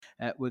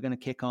we're going to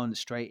kick on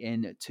straight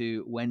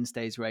into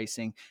Wednesday's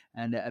racing,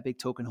 and a big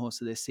talking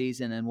horse of this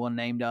season, and one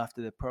named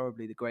after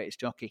probably the greatest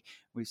jockey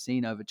we've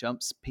seen over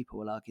jumps. People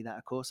will argue that,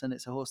 of course, and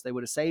it's a horse they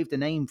would have saved a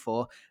name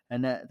for,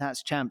 and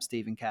that's Champ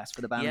Stephen Cass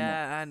for the Ballymore.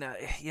 Yeah, and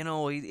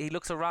he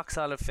looks a rock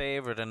solid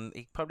favourite, and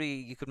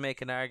you could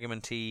make an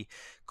argument he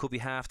could be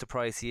half the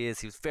price he is.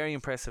 He was very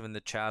impressive in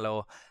the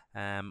Challow.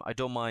 I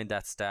don't mind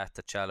that stat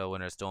that Challow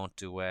winners don't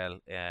do well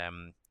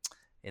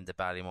in the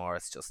Ballymore.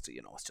 It's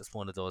just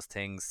one of those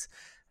things.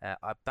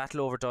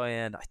 Battle Over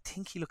Diane, I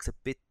think he looks a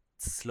bit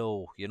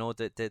slow.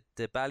 The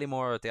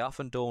Ballymore, they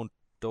often don't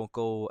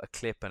go a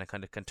clip, and it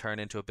kind of can turn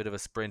into a bit of a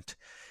sprint.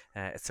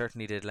 It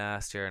certainly did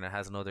last year, and it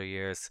has in other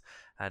years.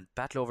 And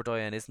Battle Over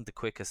Diane isn't the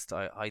quickest,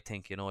 I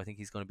think. I think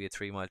he's going to be a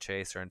 3-mile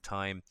chaser in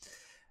time.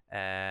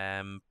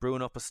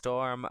 Brewing Up a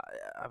Storm,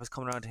 I was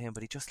coming around to him,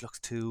 but he just looks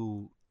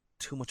too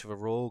much of a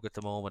rogue at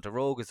the moment. A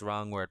rogue is the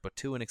wrong word, but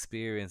too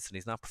inexperienced, and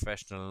he's not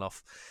professional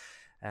enough.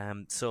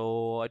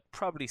 So I'd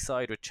probably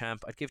side with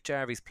Champ. I'd give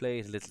Jarvis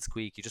Plate a little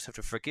squeak. You just have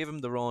to forgive him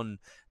the run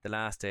the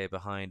last day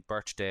behind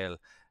Birchdale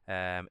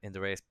in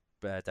the race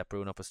that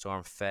Brewing Up a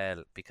Storm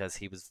fell, because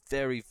he was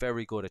very,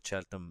 very good at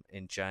Cheltenham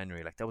in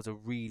January. That was a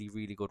really,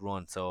 really good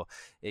run. So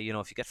if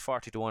you get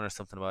 40-1 or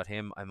something about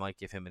him, I might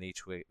give him an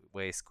each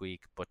way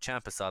squeak. But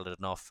Champ is solid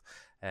enough.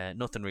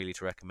 Nothing really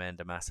to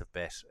recommend a massive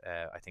bet.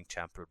 I think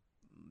Champ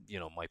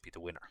might be the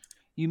winner.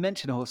 You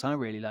mentioned a horse I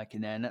really like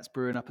in there, and that's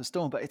Brewing Up a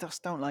Storm, but it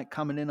just don't like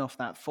coming in off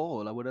that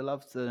fall. I would have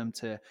loved them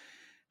to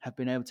have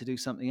been able to do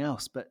something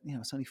else, but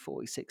it's only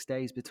 46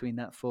 days between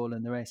that fall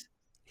and the race.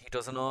 He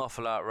does an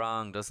awful lot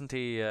wrong, doesn't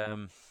he?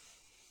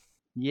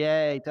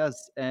 Yeah, he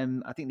does.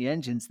 I think the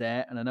engine's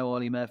there, and I know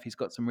Ollie Murphy's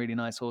got some really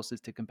nice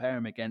horses to compare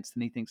him against,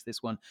 and he thinks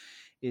this one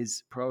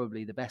is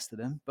probably the best of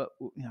them. But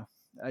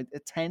a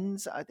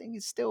tens, I think,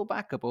 is still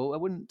backable. I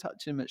wouldn't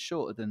touch him at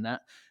shorter than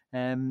that.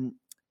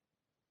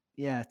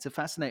 Yeah, it's a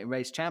fascinating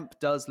race. Champ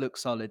does look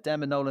solid.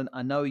 Dermot Nolan,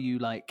 I know you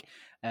like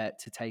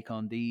to take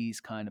on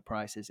these kind of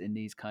prices in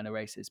these kind of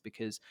races,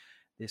 because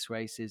this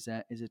race is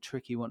a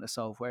tricky one to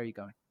solve. Where are you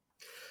going?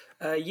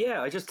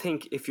 I just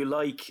think if you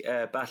like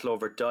Battle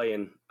Over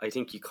Diane, I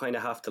think you kind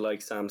of have to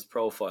like Sam's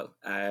Profile.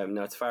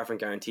 Now, it's far from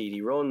guaranteed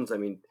he runs. I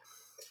mean,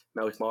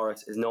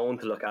 Mouthmorris is known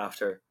to look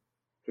after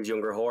his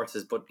younger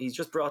horses, but he's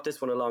just brought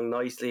this one along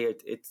nicely.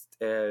 It's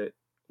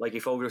like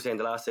if Fogler was saying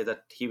the last day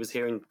that he was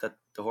hearing that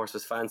the horse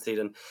was fancied,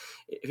 and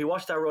if you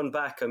watch that run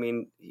back, I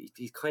mean,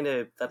 he's kind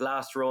of, that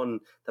last run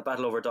that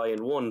Battle Over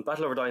Diane won.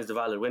 Battle Over Diane's the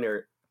valid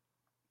winner,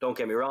 don't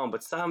get me wrong,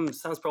 but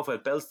Sam's Profile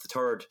belts the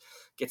third,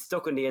 gets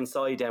stuck on the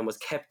inside and was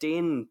kept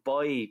in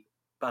by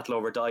Battle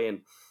Over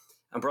Diane,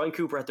 and Brian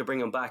Cooper had to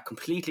bring him back,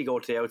 completely go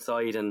to the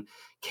outside, and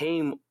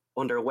came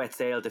under a wet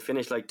sail to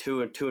finish like 2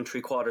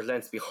 3/4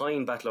 lengths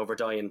behind Battle Over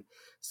Diane.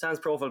 Sam's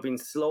Profile been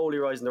slowly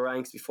rising the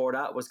ranks. Before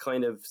that was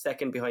kind of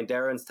second behind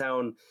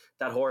Derrinstown.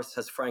 That horse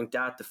has franked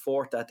that. The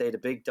fourth that day, the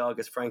big dog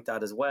has franked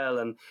that as well.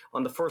 And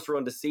on the first run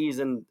of the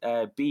season,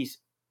 beat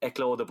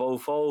Eclos de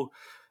Beaufort.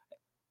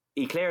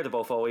 Eclair de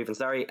Beaufort even,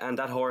 and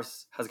that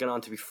horse has gone on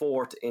to be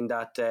fourth in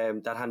that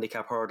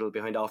handicap hurdle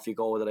behind Off You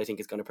Go, that I think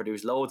is going to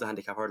produce loads of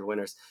handicap hurdle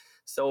winners.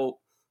 So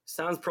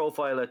Sam's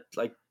Profile at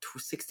like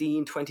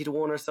 16, 20-1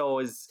 or so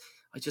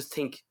I just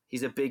think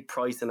he's a big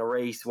price in a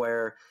race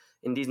where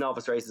in these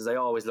novice races I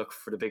always look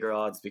for the bigger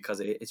odds, because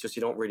it's just,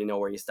 you don't really know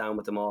where you stand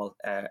with them all,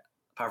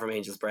 apart from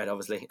Angel's Bread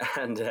obviously,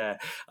 and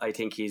I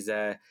think he's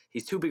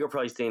too big a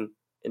price in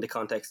the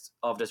context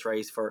of this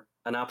race for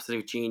an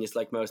absolute genius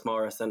like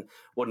Mouthmorris. And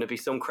wouldn't it be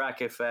some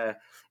crack if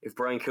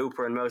Brian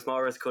Cooper and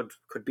Mouthmorris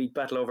could beat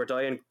Battle Over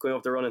Diane going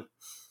up the running?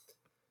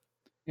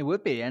 It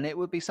would be, and it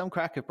would be some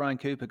crack if Brian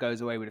Cooper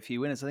goes away with a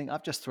few winners. I think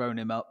I've just thrown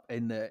him up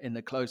in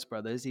the Close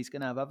Brothers. He's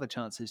going to have other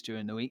chances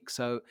during the week,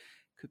 so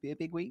could be a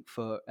big week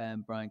for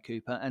Brian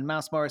Cooper. And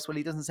Mouthmorris, well,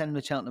 he doesn't send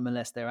them to Cheltenham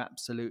unless they're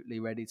absolutely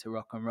ready to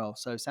rock and roll.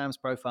 So Sam's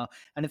Profile,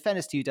 and in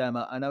fairness to you,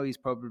 Dermot, I know he's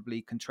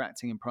probably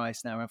contracting in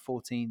price now, around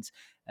 14s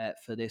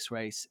for this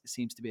race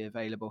seems to be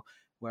available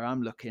where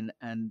I'm looking,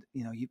 and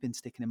you've been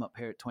sticking him up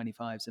here at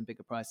 25s and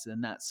bigger prices than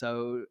that.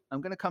 So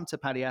I'm going to come to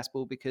Paddy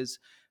Aspel, because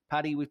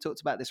Paddy, we've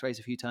talked about this race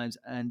a few times,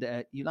 and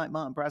you like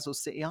Martin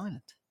Brazel's City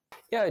Island.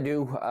 Yeah, I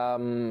do. I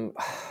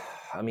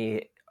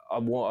mean,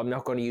 I'm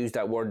not going to use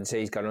that word and say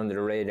he's gone under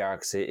the radar,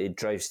 because it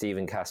drives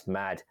Stephen Cass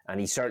mad, and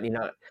he's certainly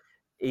not.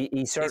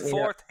 He's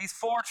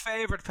fourth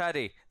favourite,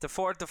 Paddy. The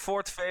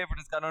fourth favourite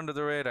has gone under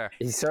the radar.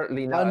 He's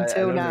certainly not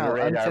until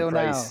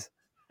now.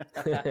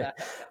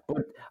 But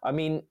I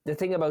mean, the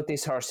thing about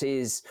this horse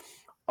is,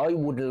 I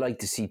wouldn't like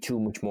to see too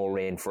much more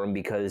rain for him,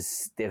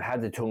 because they've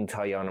had the tongue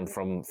tie on him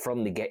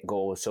from the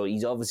get-go. So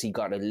he's obviously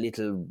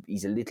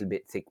he's a little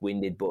bit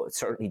thick-winded, but it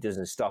certainly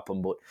doesn't stop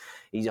him. But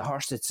he's a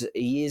horse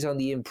he is on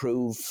the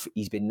improve.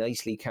 He's been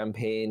nicely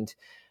campaigned,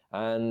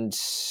 and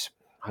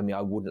I mean,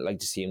 I wouldn't like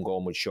to see him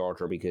going much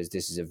shorter, because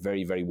this is a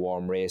very, very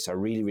warm race. I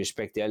really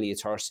respect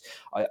Elliott's horse.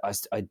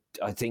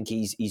 I think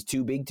he's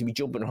too big to be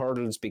jumping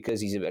hurdles,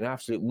 because he's an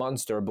absolute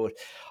monster, but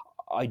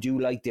I do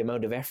like the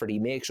amount of effort he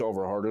makes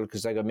over a hurdle,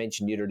 because like I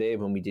mentioned the other day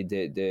when we did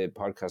the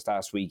podcast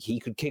last week, he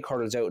could kick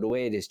hurdles out of the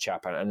way, this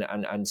chap,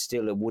 and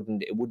still it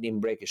wouldn't even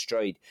break a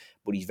stride.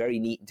 But he's very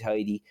neat and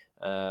tidy,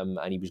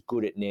 and he was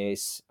good at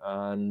Naas.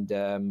 And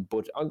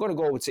but I'm going to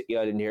go with City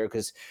Island here,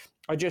 because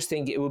I just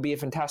think it would be a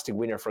fantastic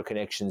winner for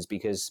Connections,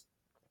 because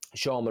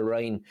Sean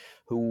Mulrine,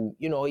 who,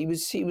 you know, he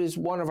was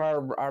one of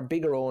our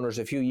bigger owners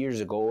a few years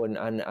ago,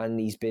 and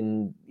he's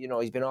been, you know,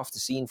 he's been off the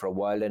scene for a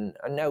while, and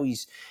now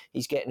he's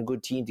getting a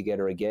good team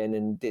together again,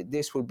 and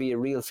this would be a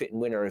real fitting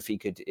winner if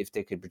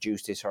they could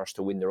produce this horse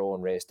to win their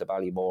own race, the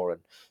Ballymore.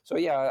 And so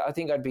yeah, I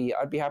think I'd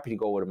be happy to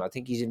go with him. I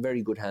think he's in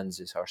very good hands,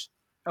 this horse.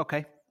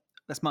 Okay.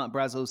 That's Mark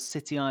Brazel's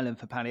City Island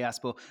for Paddy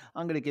Aspel.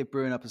 I'm going to give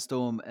Brewing Up a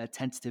Storm a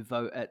tentative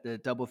vote at the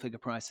double figure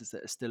prices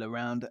that are still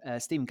around.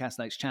 Stephen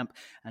Castlake's Champ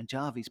and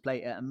Jarvis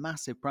Plate at a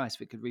massive price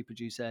if it could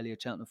reproduce earlier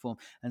Cheltenham form.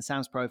 And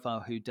Sam's Profile,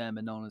 who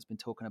Dermot Nolan has been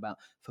talking about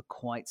for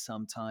quite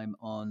some time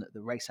on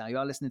the Race Hour. You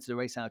are listening to the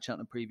Race Hour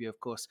Cheltenham preview, of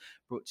course,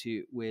 brought to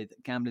you with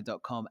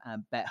Gambling.com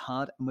and Bet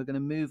Hard. And we're going to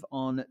move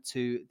on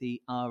to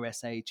the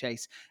RSA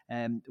chase.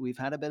 We've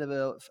had a bit of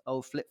a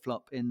old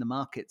flip-flop in the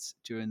markets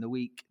during the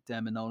week,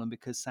 Dermot Nolan,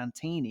 because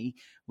Santini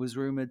was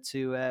rumoured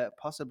to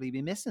possibly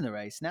be missing the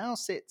race. Now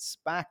sits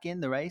back in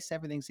the race.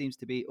 Everything seems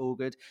to be all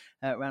good,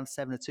 around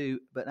 7-2,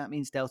 but that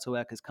means Delta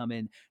Work has come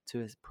in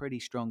to a pretty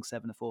strong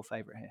 7-4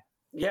 favourite here.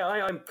 Yeah,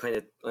 I'm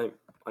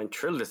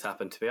thrilled this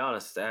happened, to be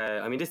honest.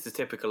 I mean, this is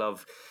typical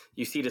of,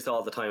 you see this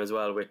all the time as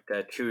well with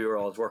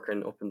 2-year-olds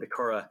working up in the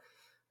Curragh.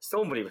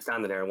 Somebody was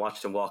standing there and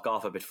watched them walk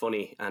off a bit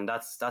funny, and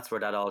that's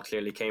where that all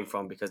clearly came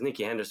from, because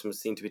Nicky Henderson was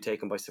seen to be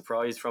taken by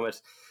surprise from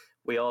it.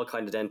 We all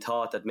kind of then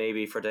thought that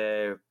maybe for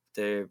the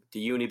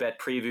Unibet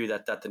preview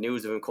that the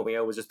news of him coming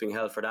out was just being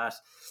held for that.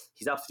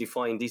 He's absolutely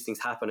fine. These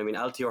things happen. I mean,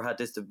 Altior had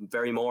this the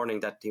very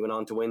morning that he went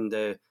on to win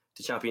the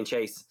Champion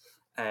Chase.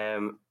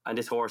 And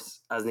this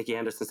horse, as Nicky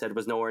Henderson said,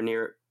 was nowhere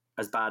near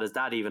as bad as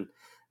that even.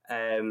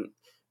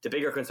 The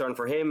bigger concern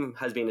for him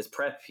has been his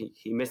prep.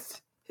 He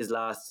missed his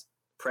last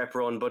prep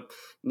run, but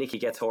Nicky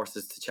gets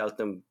horses to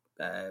Cheltenham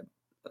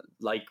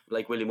like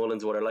Willie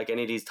Mullins would, or like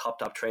any of these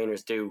top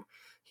trainers do.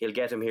 He'll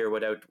get him here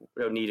without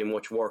needing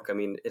much work. I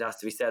mean, it has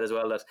to be said as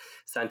well that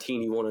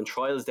Santini won on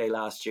Trials Day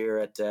last year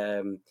at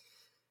the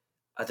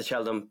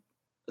Cheltenham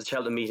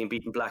meeting,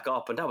 beating Black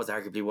Up, and that was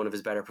arguably one of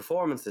his better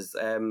performances.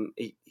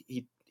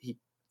 He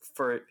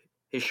for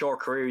his short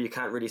career, you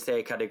can't really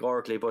say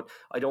categorically, but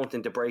I don't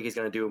think the break is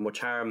going to do him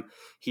much harm.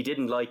 He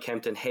didn't like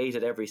Kempton,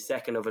 hated every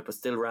second of it, but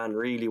still ran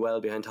really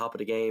well behind Top of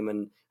the Game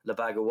and Le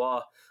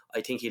Bagua.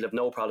 I think he'll have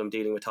no problem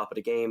dealing with Top of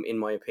the Game, in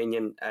my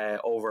opinion,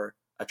 over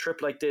a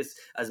trip like this.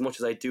 As much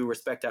as I do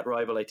respect that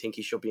rival, I think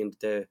he should be in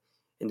the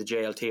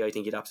JLT. I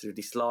think he'd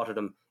absolutely slaughtered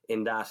him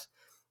in that.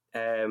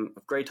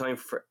 Great time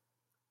for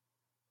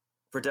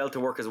Delta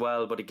Work as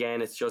well, but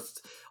again, it's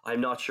just,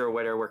 I'm not sure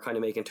whether we're kind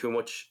of making too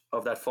much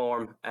of that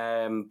form.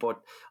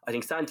 But I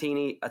think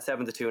Santini at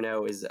 7-2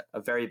 now is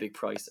a very big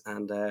price,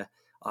 and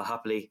I'll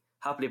happily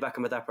back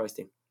him at that price,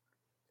 team.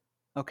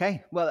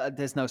 Okay, well,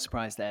 there's no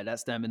surprise there.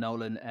 That's Dermot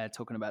Nolan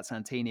talking about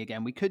Santini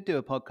again. We could do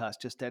a podcast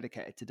just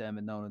dedicated to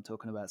Dermot Nolan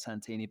talking about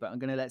Santini, but I'm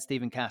going to let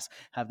Stephen Cass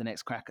have the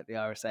next crack at the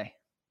RSA.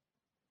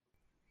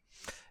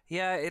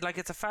 Yeah,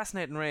 it's a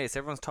fascinating race.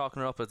 Everyone's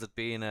talking it up as it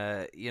being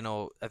a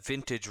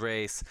vintage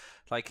race.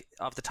 Like,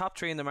 of the top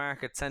three in the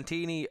market,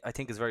 Santini I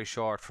think is very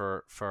short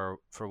for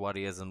what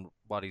he is and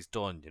what he's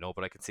done,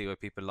 but I can see why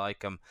people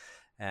like him.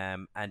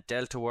 And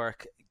Delta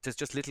Work, there's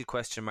just little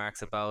question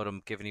marks about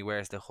him, given he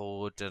wears the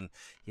hood and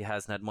he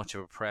hasn't had much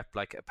of a prep.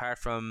 Like, apart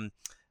from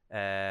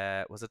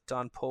was it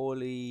Don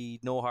Poley?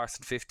 No horse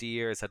in 50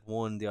 years had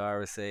won the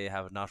RSA,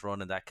 have not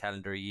run in that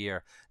calendar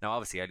year. Now,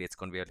 obviously, Elliot's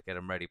going to be able to get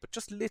him ready, but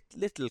just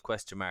little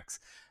question marks.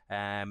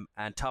 And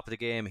Top of the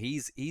Game,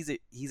 he's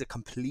a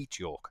complete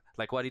joke.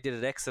 Like, what he did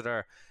at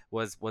Exeter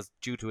was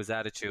due to his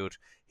attitude.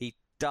 He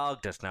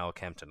dogged it now at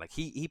Kempton. Like,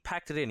 he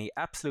packed it in. He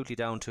absolutely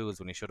down tools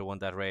when he should have won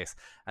that race.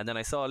 And then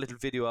I saw a little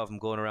video of him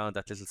going around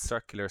that little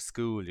circular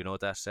school,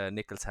 that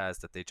Nichols has,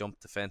 that they jump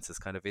the fences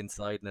kind of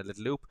inside in a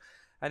little loop.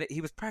 And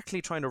he was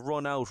practically trying to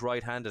run out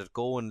right-handed,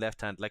 going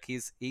left-hand. Like, he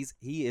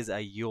is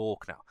a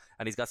yoke now,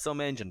 and he's got some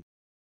engine.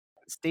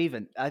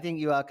 Stephen, I think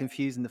you are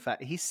confusing the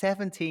fact he's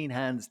 17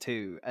 hands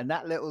too, and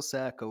that little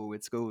circle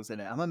with schools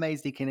in it. I'm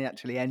amazed he can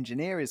actually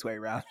engineer his way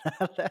around.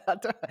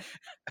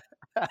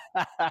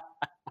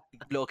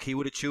 Look, he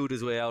would have chewed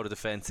his way out of the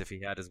fence if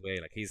he had his way.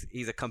 Like,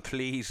 he's a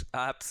complete,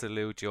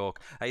 absolute joke.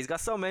 He's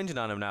got some engine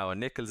on him now, and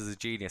Nichols is a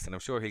genius, and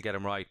I'm sure he'll get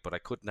him right, but I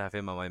couldn't have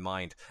him on my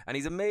mind. And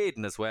he's a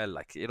maiden as well.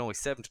 Like, he's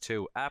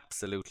 7-2.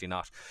 Absolutely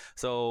not.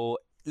 So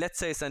let's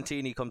say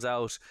Santini comes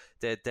out,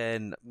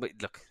 then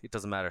look, it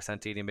doesn't matter.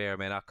 Santini may or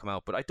may not come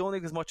out, but I don't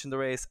think there's much in the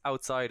race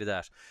outside of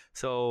that.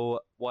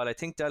 So while I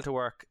think Delta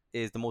Work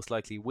is the most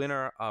likely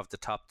winner of the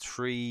top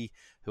three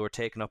who are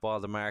taking up all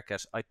the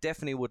market, I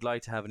definitely would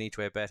like to have an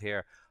each-way bet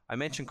here. I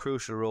mentioned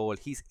Crucial Role.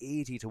 He's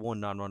 80-1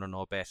 non-runner,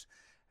 no bet.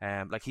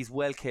 He's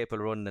well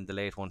capable of running in the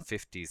late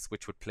 150s,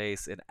 which would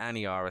place in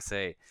any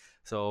RSA.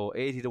 So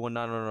 80-1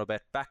 non-runner, no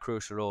bet, back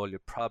Crucial Role. You'll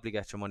probably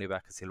get your money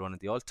back as he'll run in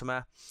the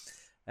Ultima.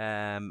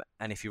 And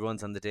if he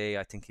runs on the day,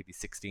 I think he'd be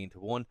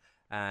 16-1.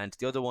 And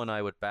the other one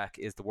I would back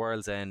is the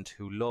World's End,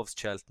 who loves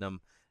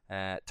Cheltenham.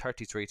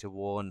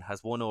 33-1,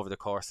 has won over the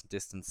course and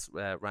distance,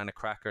 ran a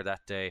cracker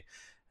that day.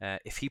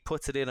 If he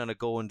puts it in on a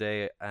going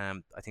day,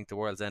 I think the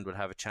World's End would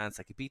have a chance.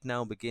 Like, he beat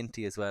Now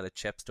McGinty as well at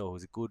Chepstow,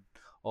 who's a good,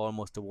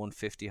 almost a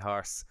 150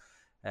 horse.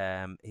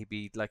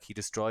 He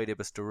destroyed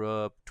Ibis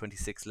Darub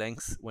 26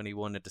 lengths when he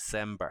won in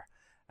December.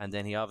 And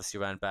then he obviously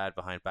ran bad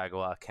behind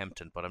Bagawal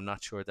Kempton, but I'm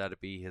not sure that'd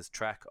be his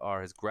track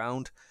or his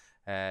ground.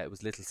 It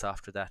was a little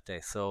softer that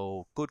day.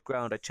 So good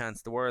ground, a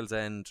chance. The World's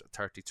End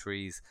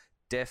 33s,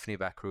 definitely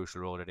back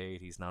Crucial Road at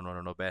 80s, now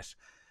running no bet.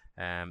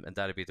 And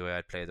that'd be the way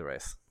I'd play the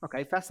race.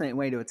 Okay, fascinating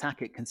way to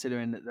attack it,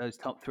 considering that those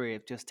top three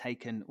have just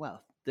taken,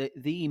 well,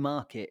 the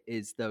market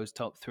is those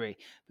top three,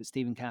 but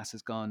Stephen Cass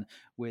has gone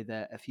with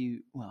a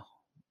few, well,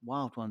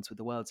 wild ones with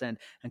the World's End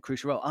and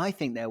Crucial Road. I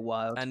think they're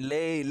wild. And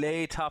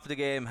lay top of the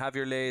game, have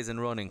your lays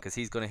and running, because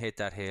he's going to hit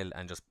that hill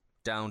and just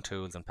down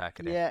tools and pack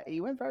it in. Yeah,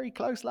 he went very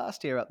close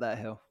last year up that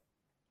hill.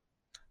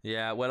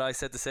 Yeah, well, I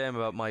said the same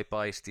about Mike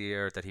Bite the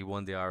year that he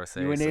won the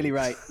RSA. You were nearly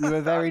right. You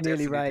were very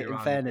nearly right, in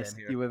fairness.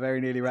 You were very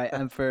nearly right.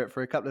 And for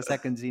a couple of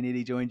seconds, he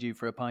nearly joined you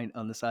for a pint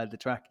on the side of the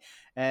track.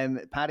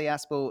 Paddy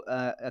Aspel,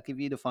 I'll give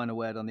you the final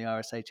word on the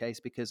RSA chase,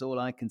 because all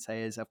I can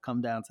say is I've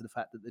come down to the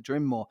fact that the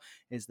Drinmore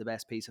is the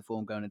best piece of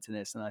form going into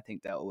this, and I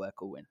think Delta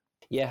Work will win.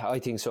 Yeah, I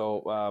think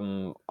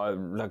so.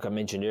 Like I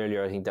mentioned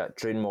earlier, I think that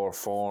Drinmore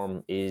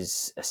form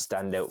is a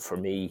standout for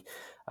me.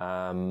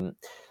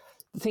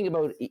 The thing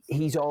about,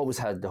 he's always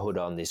had the hood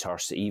on this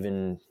horse.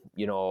 Even,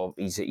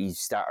 he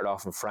started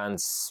off in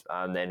France,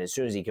 and then as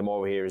soon as he came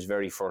over here, his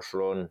very first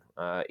run,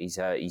 he's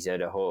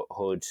had a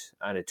hood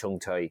and a tongue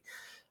tie,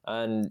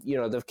 and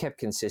they've kept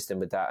consistent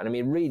with that. And I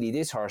mean, really,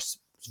 this horse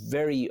is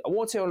very, I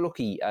won't say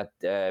unlucky at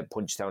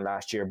Punchestown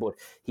last year, but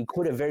he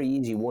could have very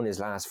easily won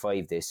his last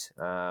 5 this.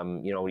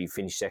 He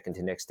finished second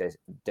to next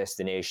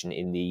destination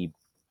in the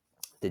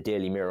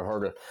Daily Mirror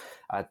Hurdle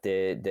at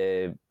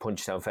the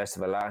Punchestown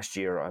Festival last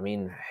year. I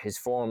mean, his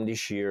form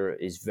this year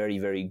is very,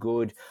 very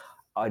good.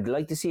 I'd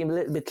like to see him a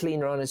little bit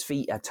cleaner on his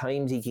feet. At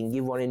times he can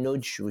give one a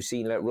nudge. We've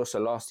seen like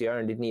Russell lost the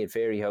iron, didn't he, at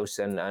Fairyhouse,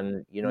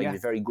 and he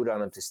was very good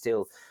on him to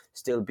still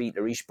beat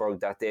Richburg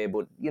that day.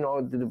 But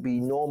there'll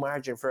be no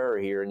margin for error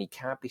here, and he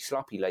can't be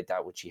sloppy like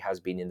that, which he has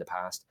been in the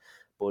past.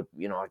 But,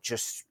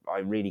 I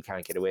really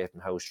can't get away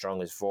from how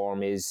strong his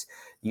form is.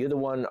 The other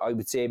one, I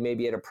would say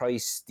maybe at a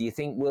price, do you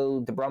think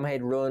will the Bromhead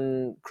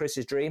run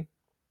Chris's Dream?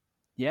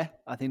 Yeah,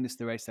 I think this is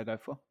the race they'll go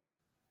for.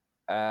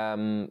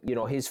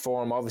 His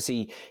form,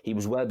 obviously, he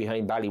was well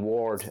behind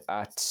Ballyward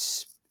at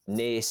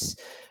Naas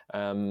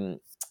 2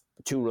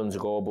 runs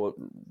ago, but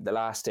the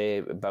last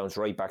day bounced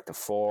right back to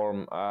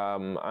form.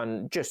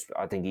 And just,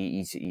 I think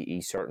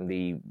he's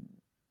certainly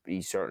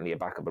a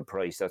backable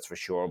price, that's for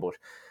sure. But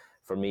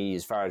for me,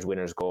 as far as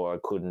winners go, I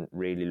couldn't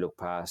really look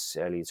past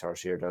Elliot's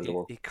horse here.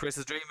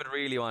 Chris's Dream would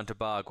really want to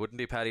bog, wouldn't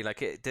he, Paddy? Like,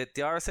 the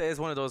RSA is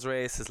one of those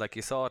races, like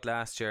you saw it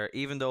last year,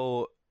 even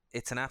though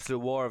it's an absolute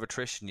war of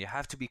attrition, you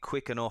have to be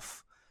quick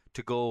enough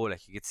to go.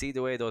 Like, you could see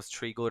the way those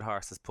 3 good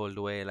horses pulled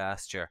away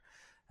last year.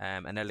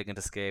 An Elegant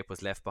Escape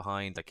was left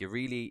behind. Like,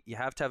 you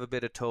have to have a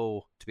bit of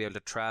toe to be able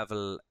to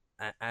travel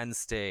and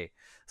stay.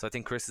 So I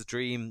think Chris's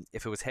Dream,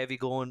 if it was heavy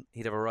going,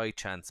 he'd have a right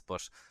chance,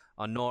 but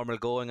on normal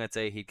going, I'd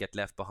say he'd get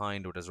left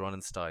behind with his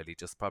running style. He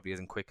just probably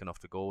isn't quick enough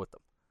to go with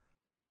them.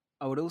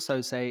 I would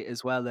also say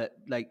as well that,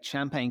 like,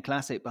 Champagne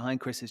Classic behind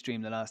Chris's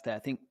Dream the last day, I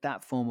think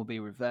that form will be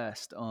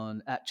reversed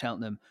at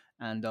Cheltenham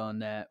and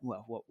on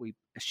what we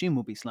assume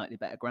will be slightly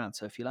better ground.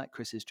 So if you like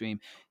Chris's Dream,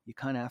 you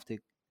kind of have to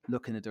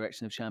look in the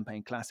direction of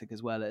Champagne Classic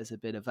as well as a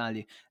bit of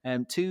value.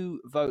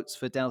 2 votes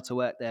for Delta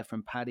Work there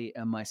from Paddy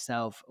and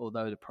myself,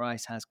 although the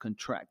price has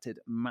contracted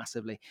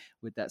massively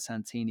with that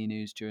Santini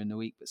news during the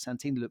week. But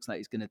Santini looks like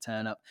he's going to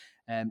turn up.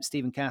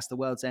 Stephen Cass, the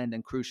World's End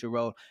and Crucial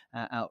Roll,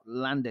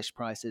 outlandish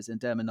prices, and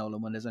Dermot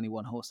Nolan, when there's only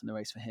one horse in the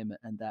race for him,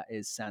 and that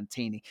is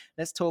Santini.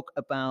 Let's talk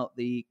about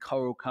the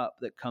Coral Cup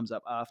that comes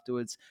up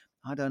afterwards.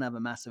 I don't have a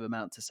massive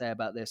amount to say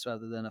about this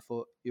other than I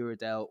thought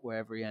Uradel,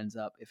 wherever he ends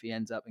up, if he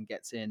ends up and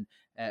gets in,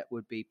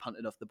 would be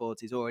punted off the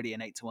boards. He's already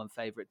an 8-1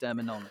 favourite.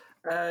 Dermot Nolan.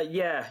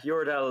 Yeah,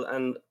 Uradel,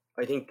 and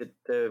I think that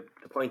the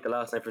point the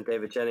last night from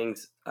David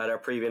Jennings at our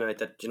preview night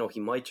that, he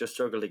might just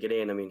struggle to get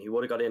in. I mean, he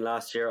would have got in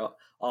last year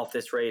off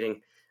this rating,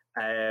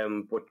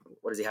 but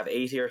what does he have,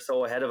 80 or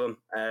so ahead of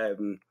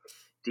him?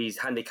 These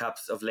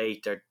handicaps of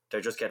late, they're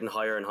just getting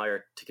higher and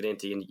higher to get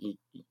into. You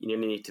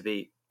nearly need to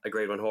be a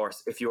grade 1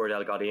 horse. If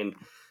Uradel got in,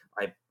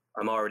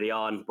 I'm already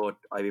on, but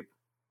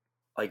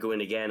I go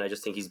in again. I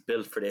just think he's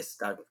built for this.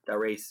 That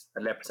race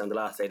at Leopardstown the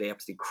last day, they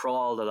absolutely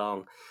crawled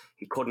along.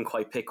 He couldn't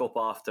quite pick up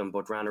off them,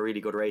 but ran a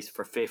really good race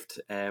for 5th.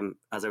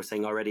 As I was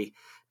saying already,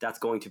 that's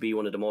going to be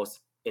one of the most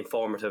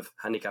informative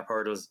handicap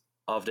hurdles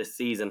of this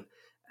season.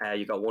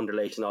 You've got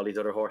Wonderlake and all these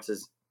other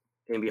horses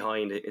in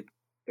behind.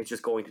 It's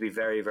just going to be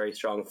very, very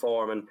strong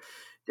form. And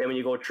then when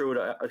you go through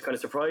it, I was kind of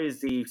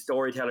surprised the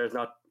storyteller is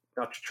not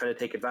trying to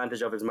take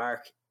advantage of his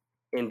mark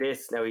in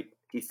this. Now,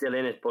 he's still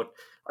in it, but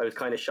I was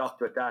kind of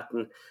shocked with that.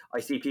 And I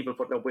see people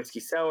putting up Whiskey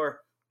Sour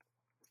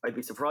I'd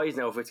be surprised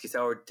now if Whiskey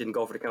Sour didn't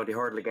go for the county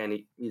hurdle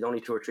again. He's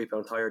only 2 or 3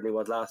 pounds higher than he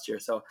was last year,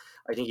 so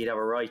I think he'd have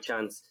a right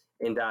chance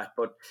in that.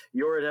 But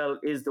Uradel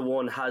is the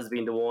one, has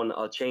been the one.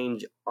 I'll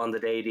change on the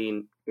day,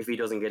 Dean, if he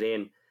doesn't get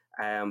in.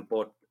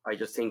 But I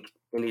just think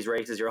in these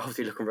races, you're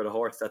obviously looking for the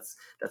horse that's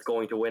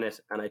going to win it,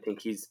 and I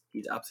think he's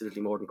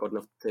absolutely more than good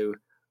enough to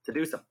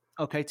do so.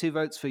 Okay, 2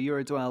 votes for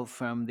Uradel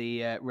from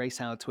the Race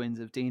Hour twins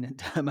of Dean and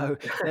Damo.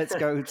 Let's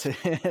go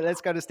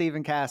to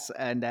Stephen Cass,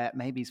 and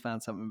maybe he's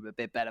found something a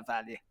bit better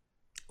value.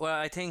 Well,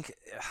 I think,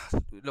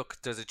 look,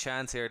 there's a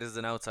chance here. This is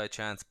an outside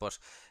chance, but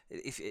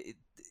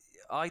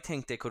I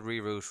think they could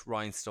reroute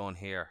Rhinestone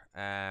here.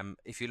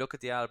 If you look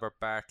at the Albert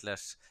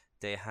Bartlett,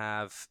 they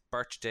have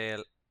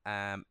Birchdale.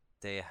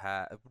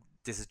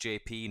 This is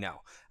JP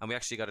now, and we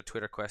actually got a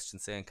Twitter question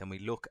saying, can we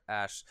look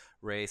at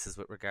races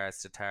with regards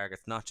to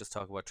targets, not just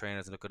talk about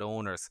trainers and look at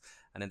owners?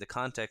 And in the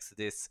context of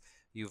this,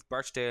 you've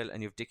Birchdale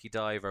and you've Dickie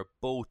Diver,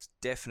 both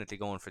definitely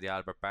going for the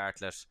Albert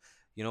Bartlett.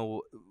 You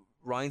know,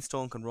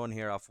 Rhinestone can run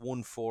here off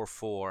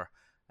 144.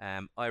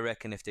 I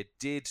reckon if they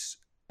did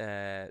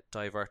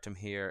divert him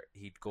here,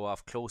 he'd go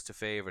off close to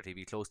favourite. He'd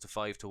be close to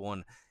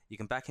 5-1. You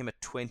can back him at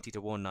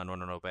 20-1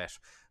 non-runner no bet.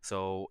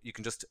 So you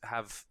can just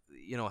have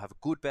a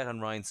good bet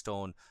on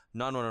Rhinestone,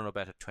 non-runner no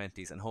bet at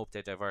 20s, and hope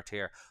they divert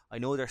here. I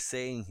know they're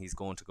saying he's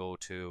going to go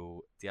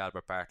to the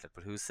Albert Bartlett,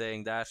 but who's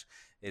saying that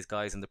is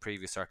guys in the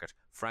previous circuit.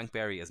 Frank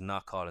Berry is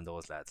not calling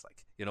those lads.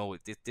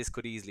 This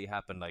could easily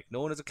happen. No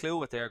one has a clue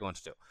what they're going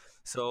to do.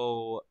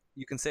 So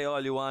you can say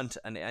all you want,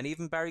 and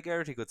even Barry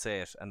Geraghty could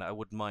say it, and I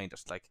wouldn't mind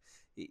it.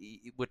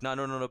 With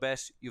non-runner no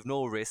bet, you've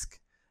no risk.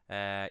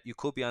 You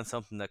could be on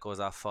something that goes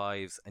off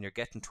 5s and you're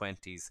getting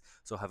 20s,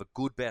 so have a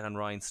good bet on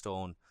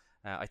Rhinestone.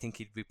 I think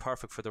he'd be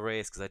perfect for the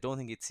race because I don't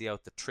think he'd see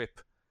out the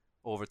trip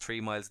over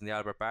 3 miles in the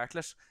Albert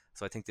Bartlett,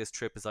 so I think this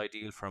trip is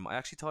ideal for him. I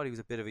actually thought he was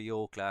a bit of a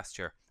yoke last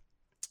year.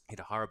 He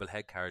had a horrible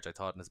head carriage, I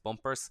thought, in his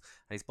bumpers,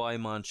 and he's by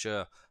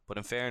Moncheux, but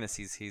in fairness,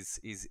 he's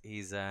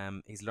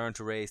learned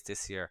to race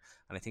this year,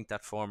 and I think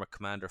that former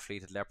Commander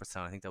Fleet at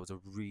Leopardstown, I think that was a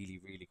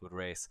really, really good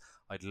race.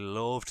 I'd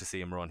love to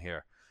see him run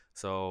here.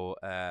 So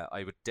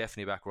I would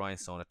definitely back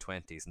Rhinestone at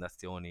 20s, and that's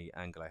the only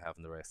angle I have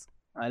in the race.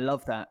 I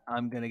love that.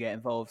 I'm going to get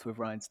involved with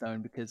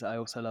Rhinestone because I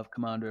also love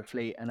Commander of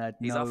Fleet, and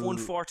he's off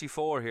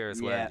 144 here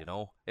as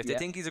well. If they Yeah.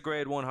 think he's a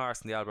Grade 1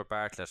 horse in the Albert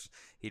Bartlett,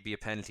 he'd be a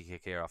penalty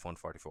kick here off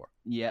 144.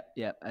 Yeah,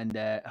 and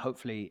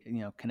hopefully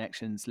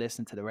connections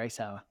listen to the Race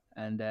Hour.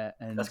 And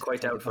that's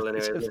quite doubtful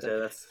anyway, isn't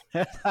it?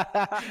 Well,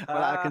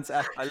 I can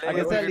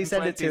certainly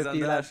send it to a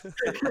few lads.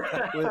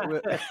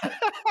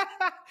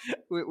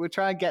 We'll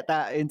try and get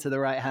that into the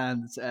right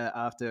hands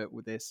after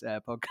this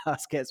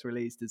podcast gets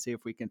released and see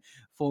if we can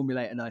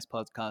formulate a nice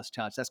podcast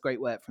charge. That's great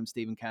work from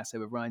Stephen Casso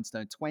with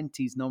Rhinestone.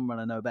 20s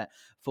non-runner no bet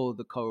for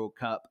the Coral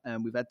Cup,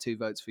 and we've had 2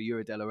 votes for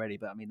Uradel already,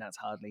 but I mean that's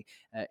hardly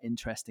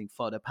interesting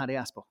fodder. Paddy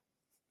Aspel.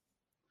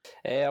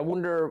 I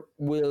wonder,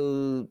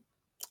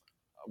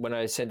 when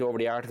I sent over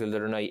the article the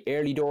other night,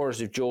 early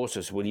doors of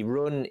Joseph, will he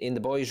run in the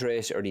boys'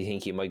 race, or do you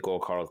think he might go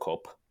Coral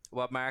Cup?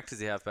 What mark does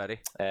he have, Paddy?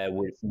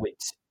 With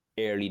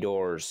early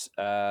doors.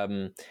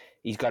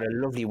 He's got a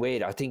lovely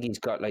weight. I think he's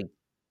got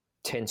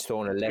 10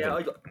 stone 11. Yeah,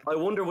 I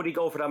wonder would he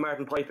go for that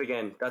Martin Pipe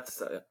again?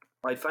 That's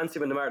I'd fancy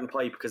him in the Martin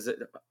Pipe because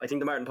I think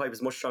the Martin Pipe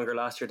is much stronger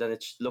last year than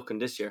it's looking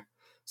this year.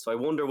 So I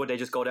wonder would they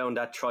just go down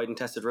that tried and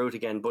tested route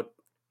again? But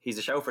he's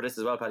a shout for this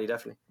as well, Paddy,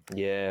 definitely.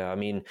 Yeah, I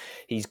mean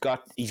he's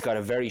got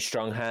a very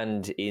strong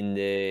hand in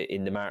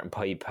the Martin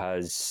Pipe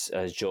as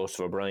Joseph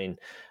O'Brien.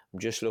 I'm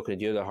just looking at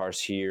the other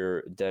horse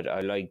here that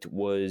I liked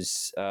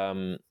was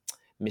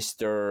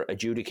Mr.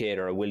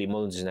 Adjudicator, Willie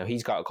Mullins. Now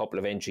he's got a couple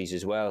of entries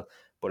as well,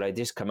 but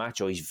this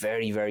Camacho, he's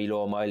very, very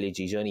low mileage.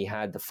 He's only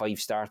had the 5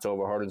 starts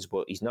over hurdles,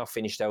 but he's not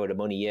finished out of the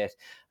money yet.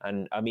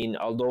 And I mean,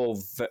 although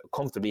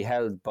comfortably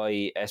held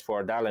by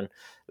Espoir Dallin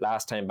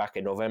last time back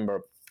in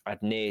November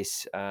at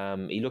Naas,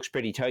 he looks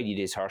pretty tidy,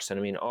 this horse. And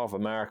I mean, off a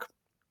mark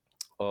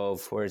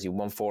of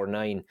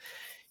 149,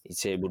 he'd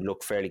say it would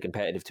look fairly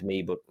competitive to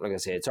me. But like I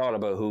say, it's all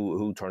about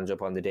who turns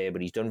up on the day.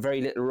 But he's done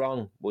very little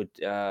wrong with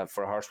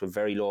for a horse with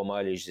very low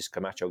mileage, this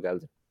Camacho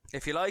Gelding.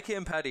 If you like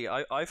him, Paddy,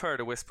 I've heard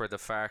a whisper the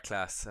Far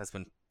Class has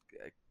been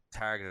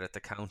targeted at the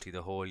county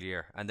the whole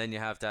year, and then you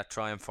have that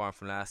Triumph form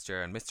from last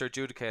year, and Mr.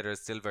 Adjudicator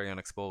is still very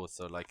unexposed.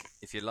 So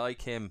if you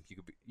like him, you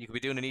could be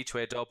doing an each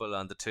way double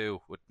on the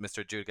 2 with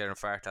Mr. Adjudicator and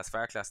Far Class.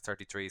 Far Class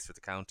 33s for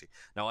the county.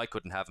 Now I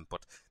couldn't have him,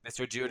 but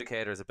Mr.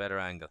 Adjudicator is a better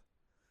angle.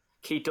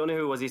 Keith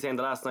Donoghue, was he saying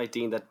the last night,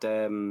 Dean, that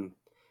the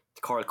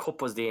Coral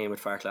Cup was the aim at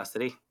Far Class,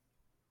 did he?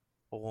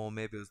 Oh,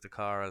 maybe it was the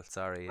Coral,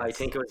 sorry. Yes. I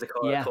think it was the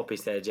Coral Cup, he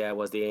said,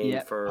 was the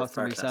aim for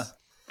Far Class. So.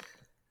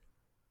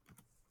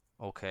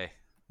 Okay.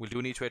 We'll do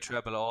an each way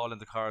treble all in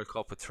the Coral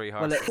Cup with 3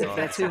 horses. Well, if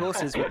there are 2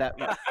 horses with that.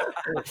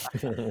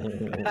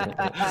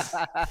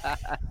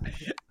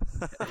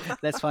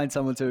 Let's find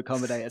someone to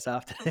accommodate us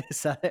after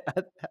this. I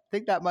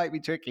think that might be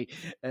tricky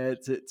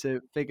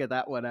to figure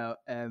that one out.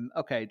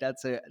 Okay,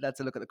 that's a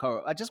look at the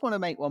Coral. I just want to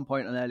make one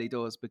point on early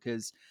doors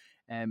because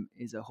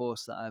is a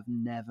horse that I've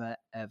never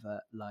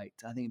ever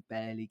liked. I think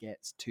barely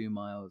gets 2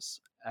 miles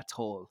at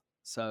all.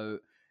 So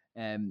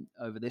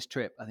over this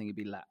trip, I think he'd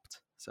be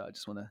lapped. So I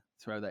just want to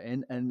throw that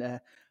in. And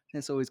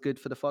it's always good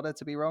for the fodder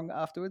to be wrong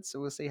afterwards. So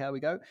we'll see how we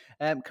go.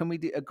 Can we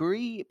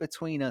agree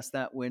between us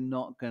that we're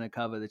not going to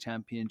cover the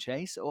Champion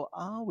Chase, or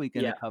are we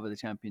going to cover the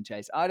Champion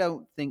Chase? I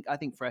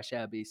think Fresh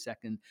Air be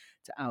second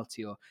to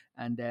Altior.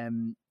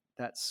 And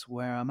that's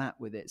where I'm at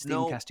with it.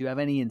 Stephen Cass, do you have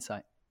any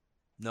insight?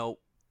 No.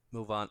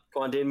 Move on.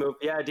 Go on, Dean. Move.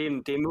 Yeah,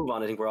 Dean, move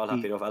on. I think we're all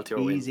happy enough.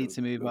 Altior wins. Easy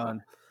to move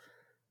on.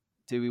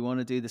 Do we want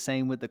to do the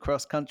same with the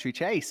cross-country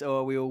chase, or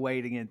are we all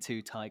wading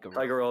into Tiger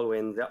Roll? Tiger Roll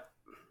wins, yeah.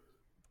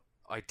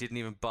 I didn't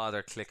even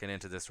bother clicking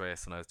into this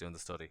race when I was doing the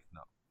study.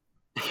 No.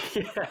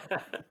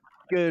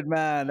 Good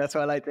man. That's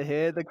what I like to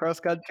hear. The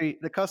cross-country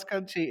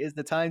is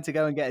the time to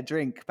go and get a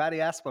drink. Paddy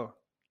Aspel.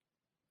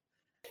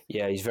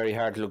 Yeah, he's very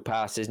hard to look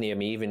past, isn't he? I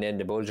mean, even then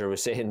the Bulger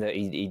was saying that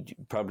he'd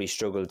probably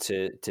struggle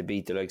to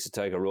beat the likes of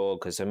Tiger Roll,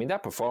 because, I mean,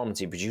 that performance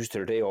he produced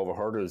today over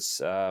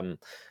hurdles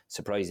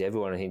surprised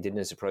everyone. I think didn't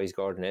it surprise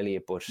Gordon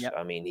Elliott, but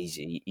I mean,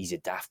 he's a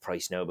daft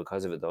price now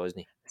because of it, though, isn't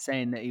he?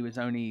 Saying that he was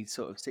only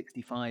sort of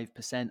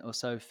 65% or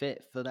so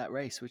fit for that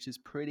race, which is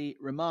pretty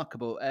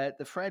remarkable.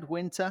 The Fred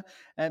Winter,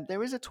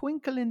 there is a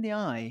twinkle in the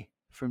eye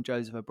from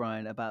Joseph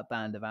O'Brien about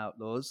Band of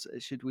Outlaws.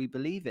 Should we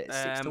believe it?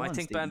 6 to 1, I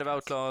think Band of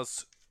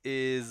Outlaws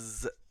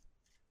is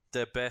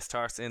the best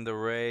horse in the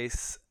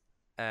race.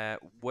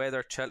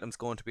 Whether Cheltenham's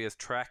going to be his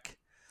track,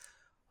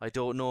 I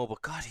don't know,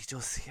 but God,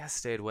 he has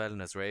stayed well in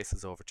his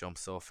races over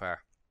jumps so far.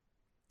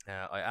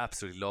 I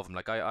absolutely love him.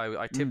 Like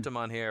I tipped him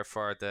on here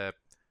for the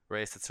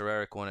race that Sir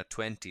Eric won at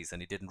 20s,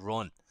 and he didn't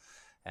run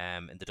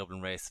in the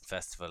Dublin Race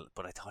Festival,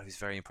 but I thought he was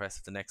very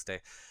impressive the next day.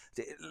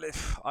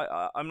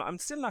 I'm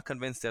still not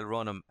convinced they'll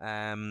run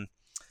him.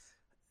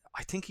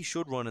 I think he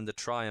should run in the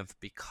Triumph,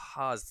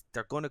 because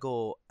they're going to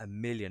go $1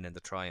 million in the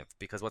Triumph,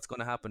 because what's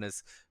going to happen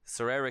is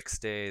Sir Eric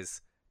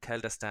stays,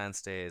 Keldastan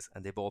stays,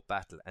 and they both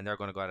battle, and they're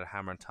going to go out at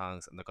hammer and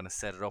tongs, and they're going to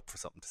set it up for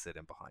something to sit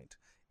in behind.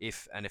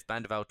 If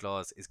Band of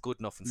Outlaws is good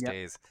enough and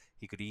stays,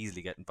 he could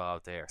easily get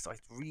involved there. So I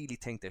really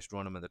think they should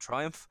run him in the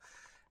Triumph.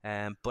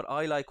 But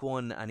I like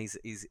one, and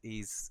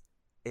he's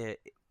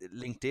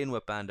linked in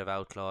with Band of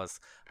Outlaws.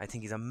 I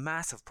think he's a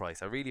massive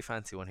price. I really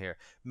fancy one here.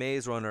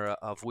 Maze Runner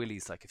of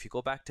Willie's. Like, if you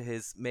go back to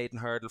his maiden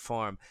hurdle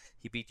form,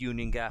 he beat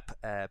Union Gap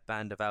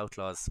Band of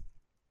Outlaws,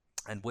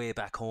 and way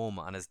back home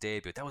on his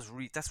debut.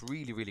 That's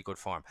really, really good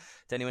form.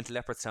 Then he went to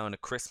Leopardstown at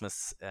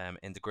Christmas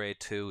in the Grade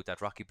 2, that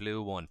Rocky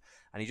Blue one,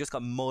 and he just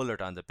got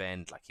mullered on the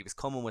bend. Like, he was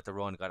coming with the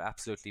run, got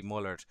absolutely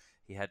mullered.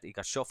 He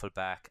got shuffled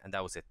back, and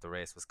that was it. The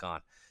race was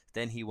gone.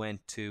 Then he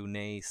went to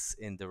Naas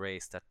in the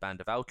race that Band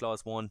of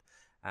Outlaws won,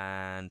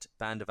 and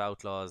Band of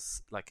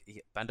Outlaws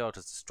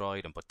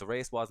destroyed him, but the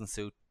race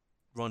wasn't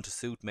run to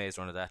suit Maze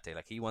Runner that day.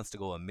 Like, he wants to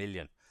go $1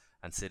 million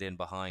and sit in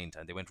behind,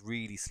 and they went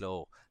really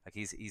slow. Like,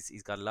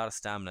 he's got a lot of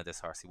stamina, this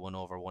horse. He won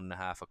over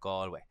 1.5 at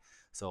Galway,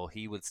 so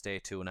he would stay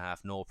 2.5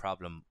 no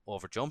problem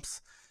over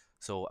jumps.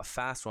 So a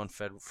fast run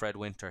Fred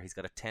Winter, he's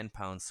got a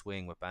 £10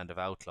 swing with Band of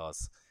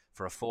Outlaws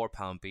for a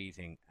 £4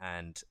 beating,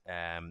 and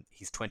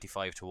he's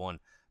 25 to 1.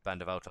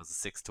 Band of Outlaws is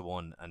 6 to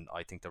 1, and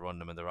I think they're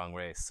running him in the wrong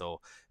race.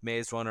 So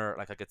Maze Runner,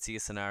 like, I could see a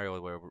scenario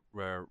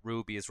where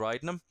Ruby is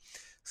riding him.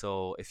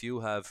 So if you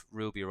have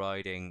Ruby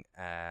riding,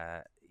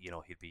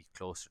 he'd be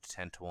closer to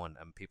 10 to 1,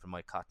 and people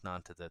might cotton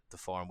on to the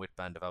form with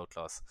Band of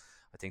Outlaws.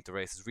 I think the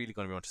race is really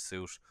going to run to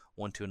suit.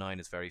 129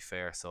 is very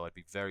fair, so I'd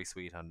be very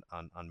sweet on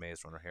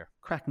Maze Runner here.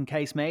 Cracking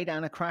case made,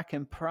 and a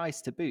cracking price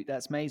to boot.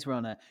 That's Maze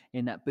Runner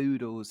in that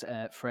Boodles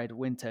Fred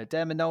Winter.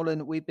 Dermot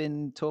Nolan, we've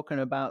been talking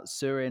about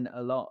Surin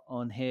a lot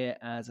on here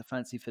as a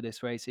fancy for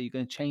this race. Are you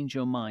going to change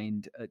your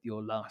mind at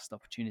your last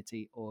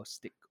opportunity, or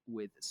stick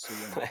with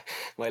Surin?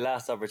 My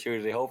last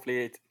opportunity.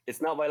 Hopefully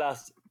it's not my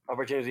last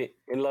opportunity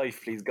in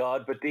life, please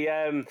God. But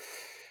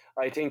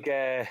I think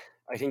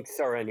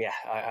Surin,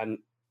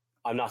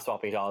 I'm not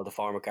swapping at all. The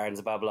form at Gardens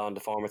of Babylon, the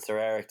form at Sir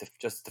Eric,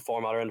 the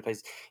form all around the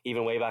place,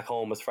 even way back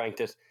home was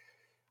franked it.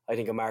 I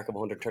think a mark of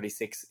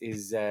 136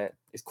 is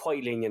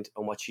quite lenient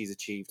on what she's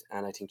achieved,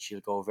 and I think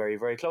she'll go very,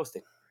 very close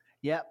to.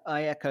 Yeah,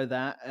 I echo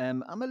that.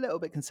 I'm a little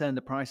bit concerned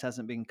the price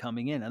hasn't been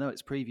coming in. I know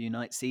it's preview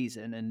night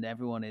season and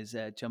everyone is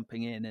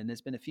jumping in, and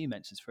there's been a few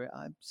mentions for it.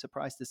 I'm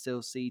surprised to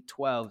still see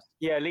 12.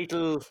 Yeah,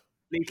 Lethal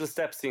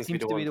Steps seems to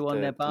be the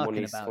one they're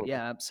barking about.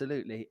 Yeah,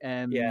 absolutely.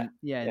 In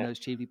those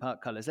Cheveley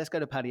Park colours. Let's go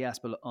to Paddy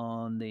Aspel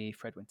on the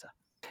Fred Winter.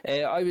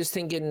 I was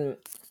thinking,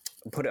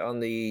 put it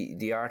on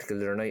the article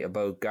the other night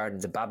about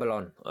Gardens of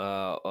Babylon,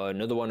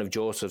 another one of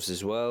Joseph's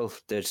as well.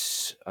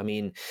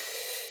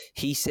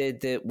 He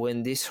said that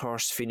when this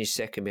horse finished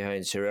second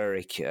behind Sir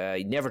Eric,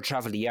 he never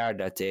travelled the yard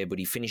that day, but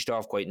he finished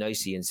off quite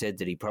nicely and said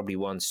that he probably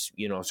wants,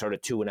 sort of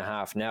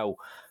 2.5 now.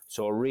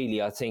 So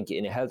really, I think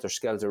in a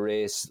helter-skelter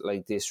race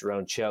like this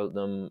around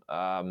Cheltenham,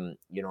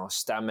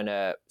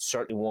 stamina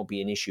certainly won't be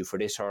an issue for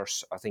this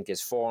horse. I think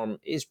his form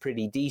is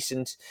pretty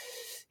decent.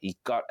 He's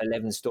got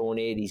 11 stone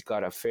 8. He's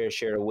got a fair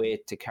share of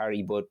weight to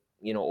carry, but,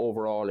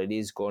 overall it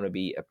is going to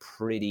be a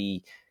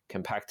pretty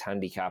compact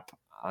handicap.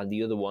 And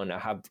the other one, I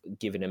have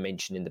given a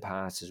mention in the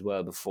past as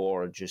well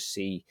before, just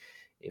see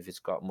if it's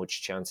got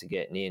much chance of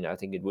getting in. I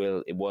think it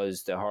will. It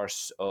was the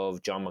horse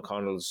of John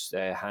McConnell's,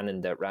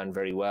 Hannon, that ran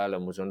very well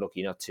and was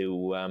unlucky not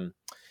to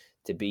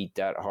beat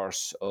that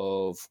horse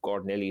of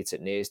Gordon Elliott's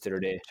at Naas the other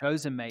day.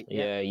 Chosen Mate.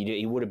 Yeah,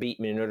 he would have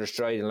beaten me in another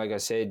stride. And like I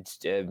said,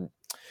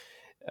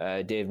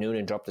 Dave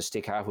Noonan dropped the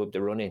stick halfway up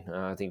the running.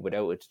 I think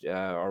without it,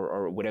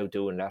 or without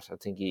doing that, I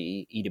think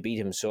he'd have beat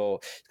him.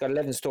 So he's got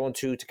 11 stone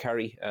 2 to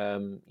carry.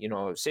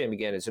 Same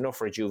again, it's enough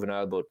for a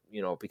juvenile, but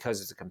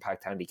because it's a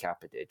compact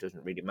handicap, it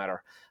doesn't really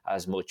matter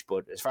as much.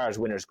 But as far as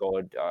winners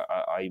go,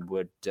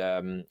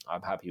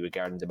 I'm happy with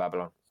Gardens of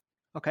Babylon.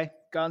 Okay,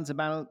 Gardens of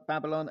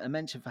Babylon, a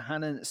mention for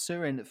Hannon,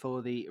 Surin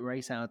for the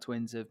Race Hour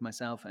twins of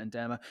myself and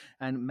Derma,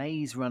 and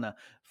Maze Runner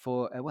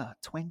for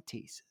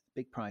 20s.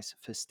 Big price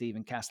for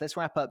Stephen Cass. Let's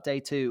wrap up day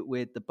 2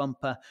 with the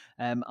bumper.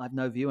 I've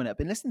no view on it. I've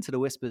been listening to the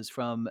whispers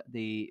from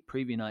the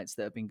preview nights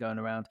that have been going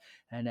around,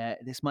 and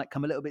this might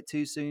come a little bit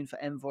too soon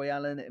for Envoy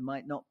Allen. It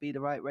might not be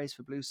the right race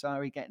for Blue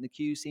Sari. Getting the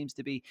queue seems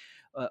to be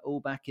all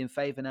back in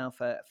favour now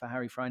for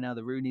Harry Fry. Now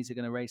the Rooneys are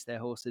going to race their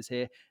horses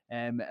here.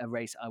 A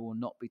race I will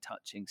not be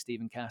touching.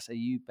 Stephen Cass, are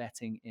you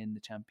betting in the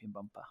champion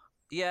bumper?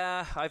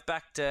 Yeah, I've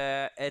backed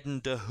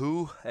Eden de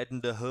Hooks,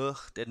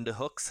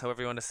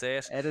 however you want to say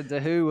it. Eden de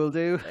Hoo will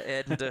do.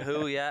 Eden de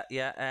Hoo, yeah.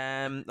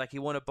 Like he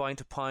won a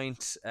point,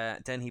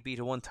 then he beat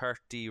a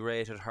 130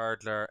 rated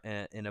hurdler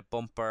in a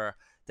bumper,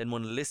 then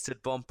won a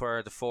listed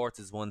bumper. The fourth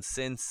is one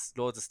since.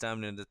 Loads of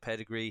stamina in the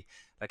pedigree.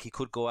 Like he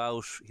could go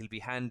out, he'll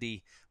be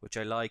handy, which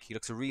I like. He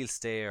looks a real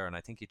stayer, and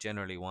I think you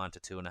generally want a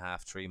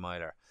 2.5, 3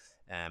 miler.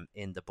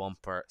 In the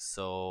bumper,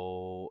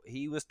 so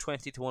he was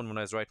 20 to 1 when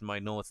I was writing my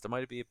notes. There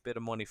might be a bit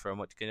of money for him.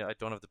 I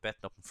don't have the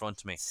betting up in front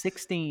of me.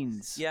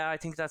 16s. Yeah, I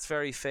think that's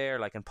very fair.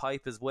 Like, and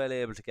Pipe is well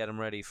able to get him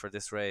ready for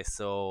this race.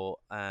 So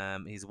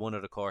he's won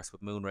it, of course,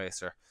 with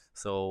Moonracer.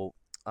 So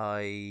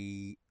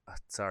sorry,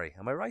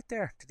 am I right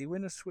there? Did he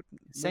win it with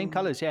same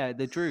colours? Yeah,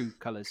 the Drew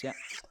colours. Yeah.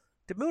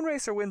 Did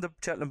Moonracer win the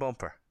Cheltenham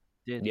bumper?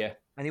 Did. Yeah.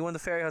 And he won the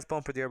Fairyhouse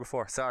bumper the year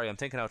before. Sorry, I'm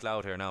thinking out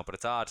loud here now, but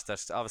it's odd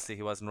that obviously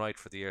he wasn't right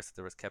for the years that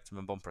there was kept him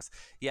in bumpers.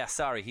 Yeah,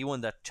 sorry, he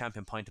won that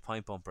champion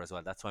point-to-point bumper as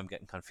well. That's why I'm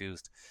getting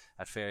confused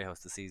at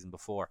Fairyhouse the season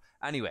before.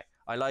 Anyway,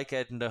 I like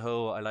Eden de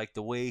Hoo. I like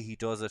the way he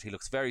does it. He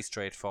looks very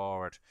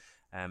straightforward.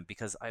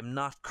 Because I'm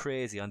not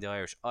crazy on the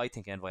Irish. I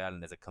think Envoy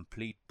Allen is a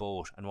complete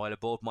boat, and while a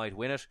boat might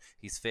win it,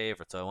 he's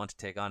favourite, so I want to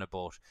take on a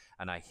boat.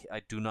 And I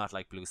do not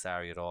like Blue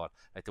Sari at all.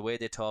 Like the way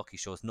they talk, he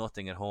shows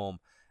nothing at home.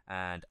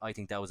 And I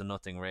think that was a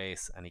nothing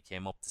race, and he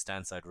came up the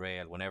standside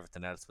rail when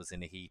everything else was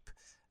in a heap,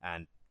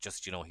 and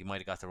just he might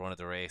have got the run of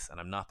the race. And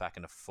I'm not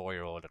backing a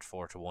 4-year-old at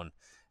 4 to 1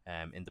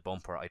 in the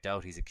bumper. I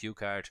doubt he's a Q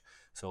card,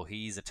 so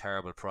he's a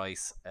terrible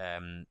price.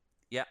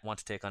 Want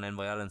to take on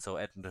Envoy Allen, so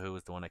Eden de Hoo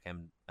is the one I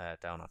came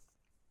down on.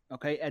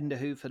 Okay, Eden de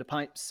Hoo for the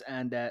pipes,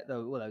 and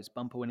those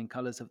bumper winning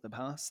colours of the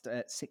past.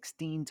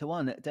 16 to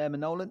 1. Dermot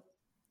Nolan?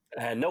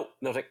 No,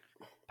 nothing.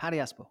 Paddy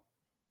Aspel?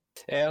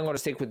 I'm going to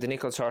stick with the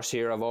Nichols horse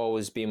here. I've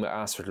always been with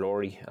Asford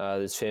Laurie.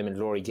 This famous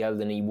Laurie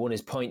Geldon. He won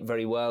his point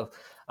very well.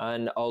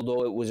 And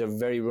although it was a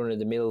very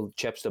run-of-the-mill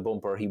Chepstow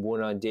bumper, he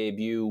won on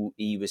debut.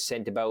 He was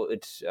sent about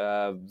it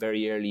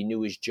very early,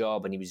 knew his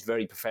job, and he was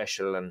very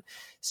professional. And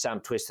Sam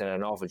Twiston had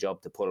an awful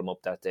job to pull him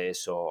up that day.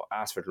 So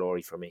Asford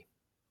Laurie for me.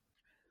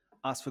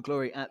 Ask for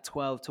Glory at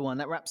 12 to 1.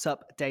 That wraps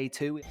up day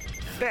 2.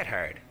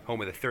 BetHard,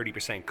 home of the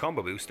 30%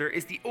 combo booster,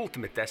 is the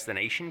ultimate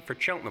destination for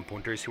Cheltenham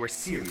punters who are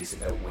serious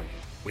about winning.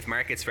 With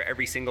markets for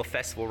every single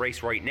festival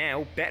race right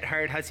now,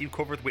 BetHard has you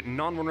covered with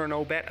non-runner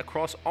no bet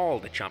across all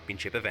the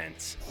championship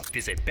events.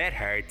 Visit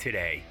BetHard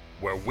today,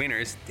 where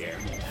winners dare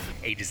more.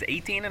 Ages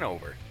 18 and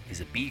over.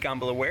 Visit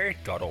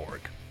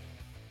begambleaware.org.